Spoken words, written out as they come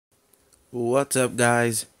What's up,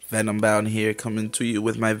 guys? Venombound here, coming to you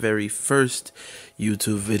with my very first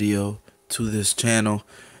YouTube video to this channel.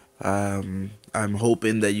 I'm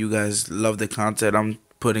hoping that you guys love the content I'm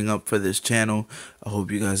putting up for this channel. I hope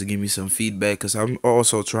you guys give me some feedback, because I'm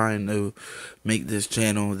also trying to make this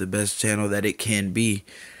channel the best channel that it can be.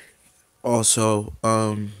 Also,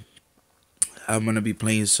 I'm gonna be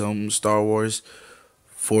playing some Star Wars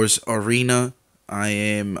Force Arena. I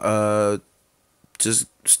am just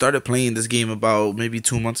started playing this game about maybe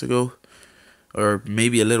 2 months ago, or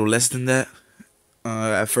maybe a little less than that.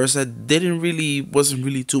 At first, I wasn't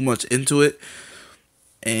really too much into it,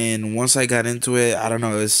 and once I got into it, I don't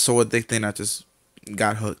know, it's so addicting. I just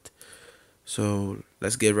got hooked. So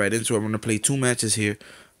let's get right into it. I'm gonna play two matches here.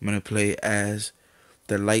 I'm gonna play as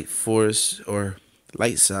the light force, or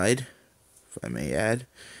light side, if I may add,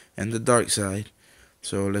 and the dark side.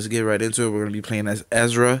 So let's get right into it. We're gonna be playing as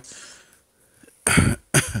Ezra.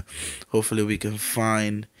 Hopefully we can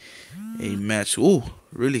find a match. Ooh,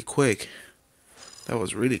 really quick. That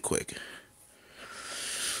was really quick.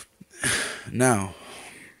 Now,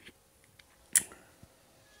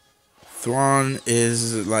 Thrawn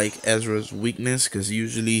is like Ezra's weakness, because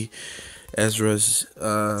usually Ezra's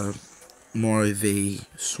more of a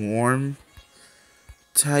swarm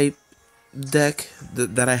type deck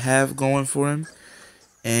that I have going for him,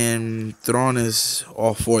 and Thrawn is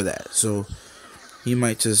all for that. So he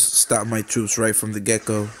might just stop my troops right from the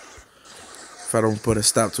get-go if I don't put a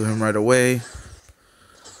stop to him right away.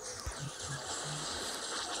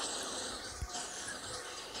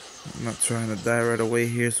 I'm not trying to die right away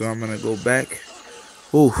here, so I'm going to go back.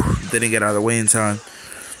 Ooh, didn't get out of the way in time.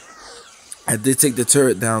 I did take the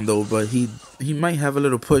turret down, though, but he might have a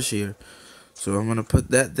little push here. So I'm going to put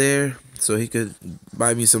that there so he could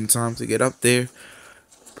buy me some time to get up there.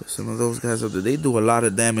 Put some of those guys up there. They do a lot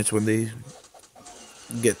of damage when they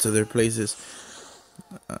get to their places.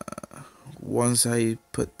 Once I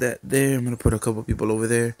put that there, I'm going to put a couple people over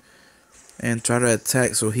there and try to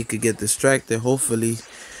attack so he could get distracted. Hopefully,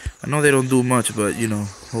 I know they don't do much, but you know,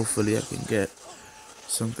 hopefully I can get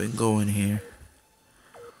something going here.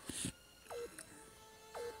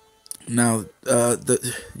 Now,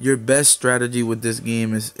 your best strategy with this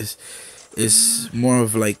game is more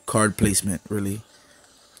of like card placement, really.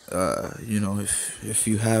 You know, if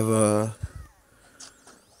you have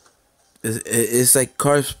it's like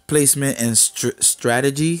card placement and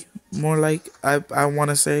strategy, more like I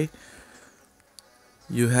want to say.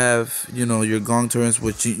 You have, you know, your gong turrets,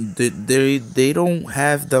 which they don't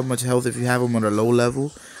have that much health if you have them on a low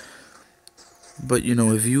level. But you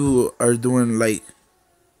know, if you are doing like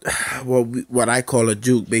what I call a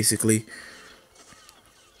juke, basically,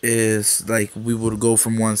 is like we would go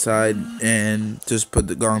from one side and just put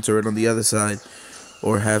the gong turret on the other side,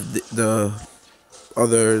 or have the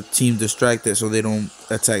other team distracted so they don't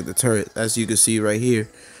attack the turret. As you can see right here,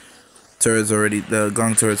 the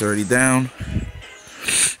gong turret's already down.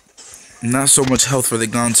 Not so much health for the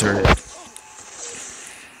gong turret.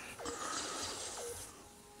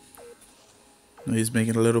 He's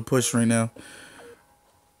making a little push right now.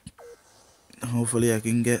 Hopefully I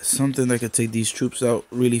can get something that could take these troops out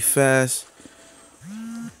really fast.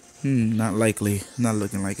 Not likely. Not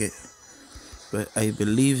looking like it. But I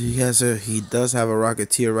believe he does have a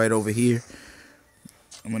Rocketeer right over here.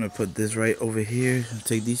 I'm gonna put this right over here and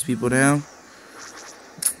take these people down.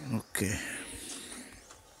 Okay.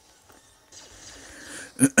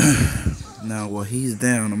 Now while he's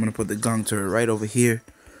down, I'm gonna put the gong turret right over here.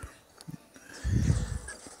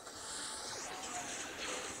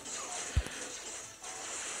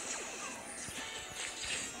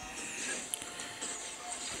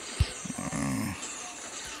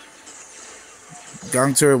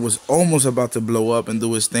 Gong turret was almost about to blow up and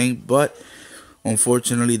do his thing, but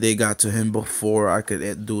unfortunately they got to him before I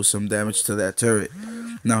could do some damage to that turret.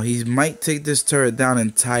 Now he might take this turret down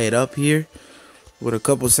and tie it up here with a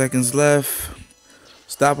couple seconds left.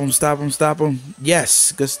 Stop him, stop him, stop him.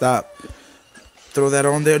 Yes, good stop. Throw that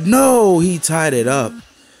on there. No, he tied it up.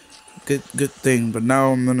 Good thing. But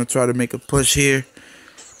now I'm gonna try to make a push here.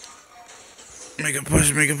 Make a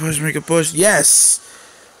push, make a push, make a push. Yes.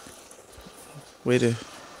 Way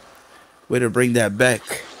to bring that back.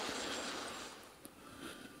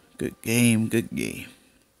 Good game, good game.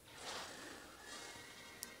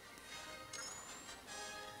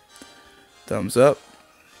 Thumbs up.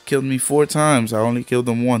 Killed me 4 times. I only killed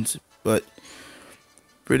him once, but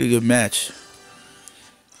pretty good match.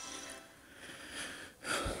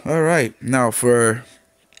 Alright, now for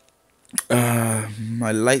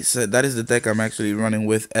my light set. That is the deck I'm actually running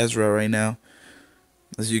with Ezra right now.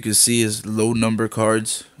 As you can see, is low number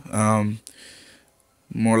cards.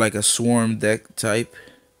 more like a swarm deck type.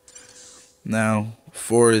 Now,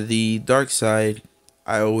 for the dark side,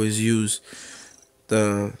 I always use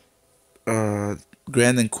the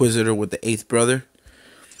Grand Inquisitor with the 8th brother.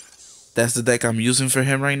 That's the deck I'm using for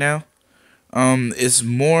him right now. It's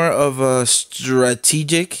more of a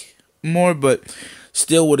strategic, but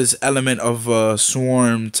still with this element of a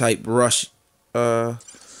swarm type rush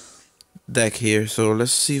deck here. So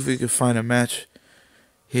let's see if we can find a match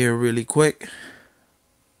here really quick.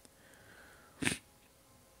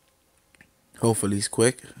 Hopefully it's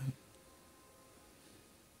quick.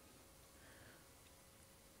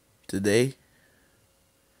 Today.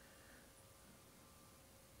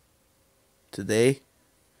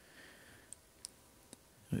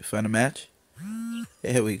 We find a match.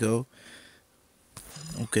 There we go.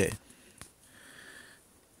 Okay.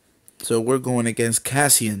 So we're going against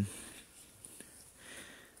Cassian.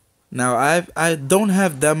 Now I don't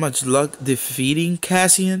have that much luck defeating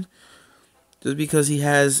Cassian, just because he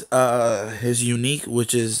has his unique,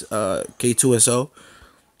 which is K2SO.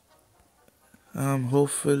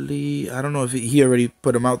 Hopefully, I don't know if he already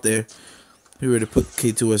put him out there. He already put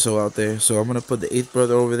K2SO out there. So I'm gonna put the 8th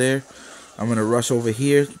brother over there. I'm gonna rush over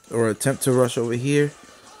here, or attempt to rush over here.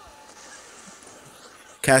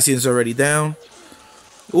 Cassian's already down.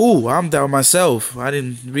 Ooh, I'm down myself. I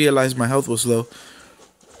didn't realize my health was low.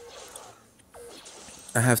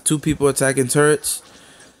 I have 2 people attacking turrets.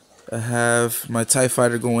 I have my TIE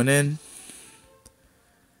fighter going in.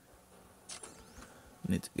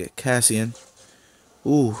 Need to get Cassian.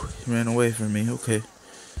 Ooh, he ran away from me. Okay.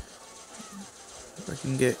 If I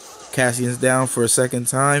can get Cassian's down for a second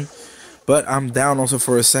time. But I'm down also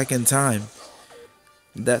for a second time.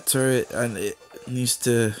 That turret, and it needs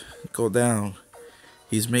to go down.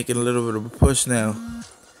 He's making a little bit of a push now.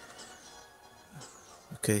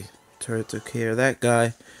 Okay, turret took care of that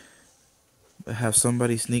guy. I have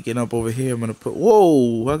somebody sneaking up over here. I'm gonna put.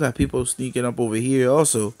 Whoa! I got people sneaking up over here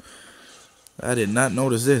also. I did not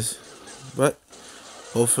notice this, but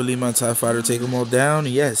hopefully my TIE fighter take them all down.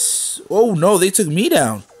 Yes. Oh no, they took me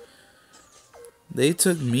down. They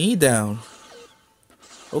took me down.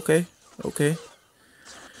 Okay. Okay.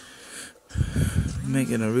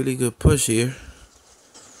 Making a really good push here.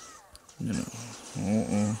 You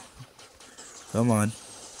know. Come on.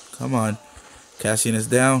 Come on. Cassian is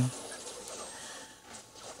down.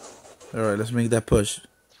 Alright, let's make that push.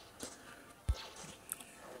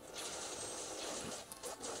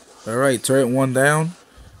 Alright, turret 1 down.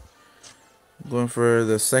 Going for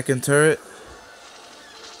the second turret.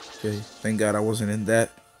 Okay, thank God I wasn't in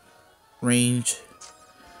that range.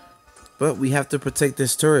 But we have to protect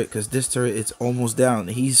this turret, because this turret is almost down.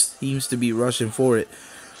 He seems to be rushing for it.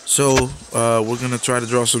 So, we're going to try to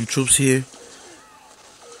draw some troops here.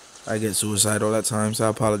 I get suicidal at times, I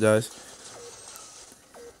apologize.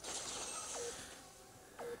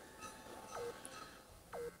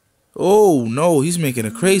 Oh, no, he's making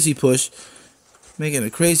a crazy push.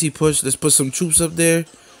 Let's put some troops up there.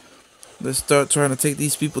 Let's start trying to take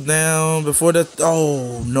these people down before that.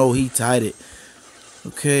 Oh, no, he tied it.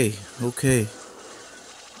 Okay, okay.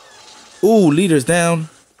 Ooh, leader's down.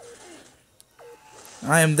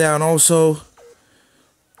 I am down also.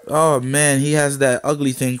 Oh, man, he has that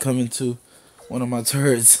ugly thing coming to one of my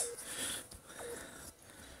turrets.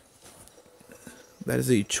 That is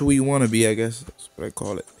a Chewie wannabe, I guess. That's what I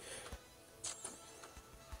call it.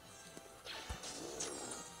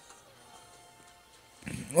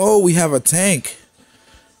 Oh, we have a tank.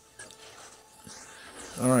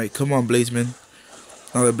 Alright, come on, Blazeman.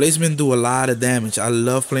 Now, the Blazemen do a lot of damage. I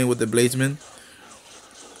love playing with the Blazemen.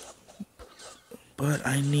 But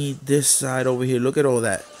I need this side over here. Look at all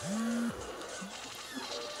that.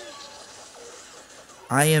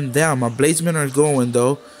 I am down. My Blazemen are going,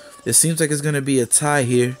 though. It seems like it's going to be a tie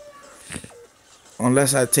here.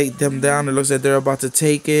 Unless I take them down. It looks like they're about to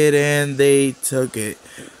take it. And they took it.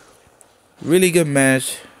 Really good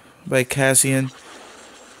match by Cassian.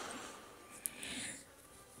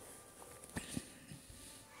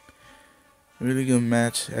 Really good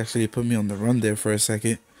match. Actually, it put me on the run there for a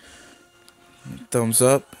second. Thumbs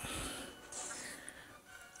up.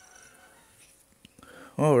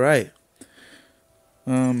 Alright.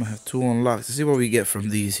 I have 2 unlocked. Let's see what we get from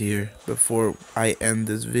these here before I end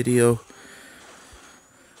this video.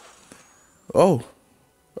 Oh.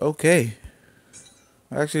 Okay.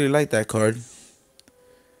 I actually like that card.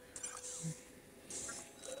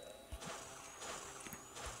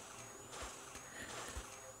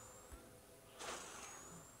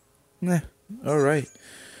 Nah. Alright.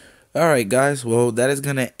 Alright, guys. Well, that is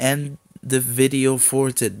going to end the video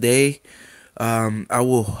for today. I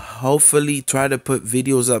will hopefully try to put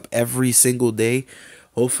videos up every single day.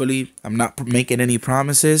 Hopefully, I'm not making any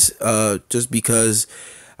promises. Just because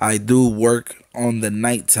I do work on the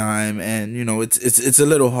nighttime, and it's a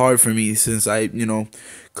little hard for me since I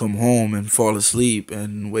come home and fall asleep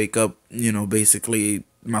and wake up. Basically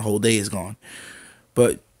my whole day is gone.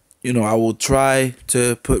 But I will try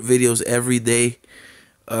to put videos every day.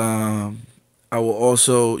 Um, I will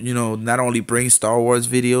also not only bring Star Wars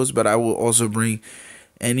videos, but I will also bring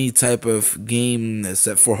any type of game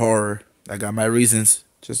except for horror. I got my reasons.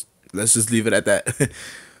 Just let's just leave it at that.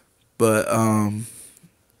 But I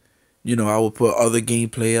will put other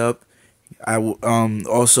gameplay up. I will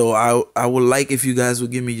also I would like if you guys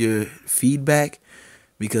would give me your feedback,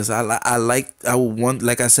 because I would want,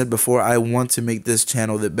 like I said before, I want to make this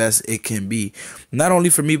channel the best it can be, not only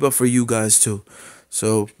for me but for you guys too.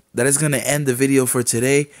 So that is gonna end the video for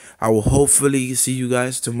today. I will hopefully see you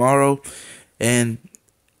guys tomorrow, and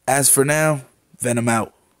as for now, Venom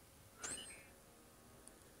out.